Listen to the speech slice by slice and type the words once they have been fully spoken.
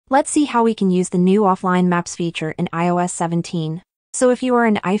Let's see how we can use the new offline maps feature in iOS 17. So if you are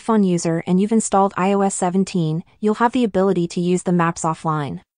an iPhone user and you've installed iOS 17, you'll have the ability to use the maps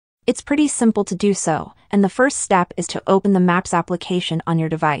offline. It's pretty simple to do so, and the first step is to open the Maps application on your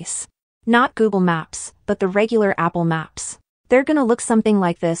device. Not Google Maps, but the regular Apple Maps. They're gonna look something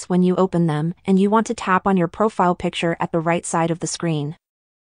like this when you open them, and you want to tap on your profile picture at the right side of the screen.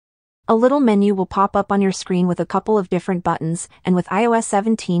 A little menu will pop up on your screen with a couple of different buttons, and with iOS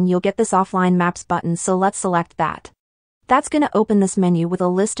 17 you'll get this offline maps button, so let's select that. That's gonna open this menu with a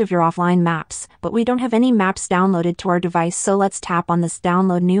list of your offline maps, but we don't have any maps downloaded to our device, so let's tap on this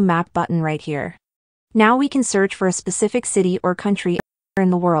download new map button right here. Now we can search for a specific city or country in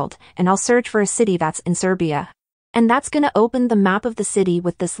the world, and I'll search for a city that's in Serbia. And that's gonna open the map of the city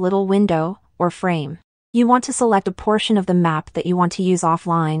with this little window, or frame. You want to select a portion of the map that you want to use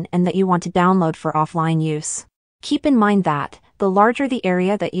offline and that you want to download for offline use. Keep in mind that, the larger the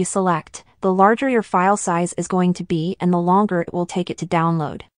area that you select, the larger your file size is going to be and the longer it will take it to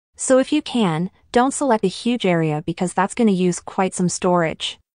download. So if you can, don't select a huge area because that's going to use quite some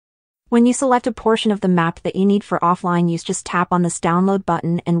storage. When you select a portion of the map that you need for offline use, just tap on this download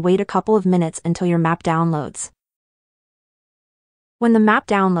button and wait a couple of minutes until your map downloads. When the map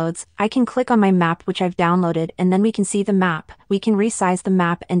downloads, I can click on my map which I've downloaded, and then we can see the map. We can resize the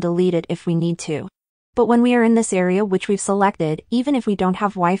map and delete it if we need to. But when we are in this area which we've selected, even if we don't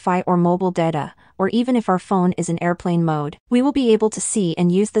have Wi-Fi or mobile data, or even if our phone is in airplane mode, we will be able to see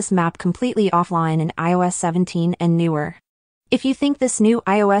and use this map completely offline in iOS 17 and newer. If you think this new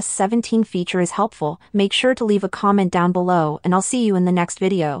iOS 17 feature is helpful, make sure to leave a comment down below, and I'll see you in the next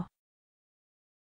video.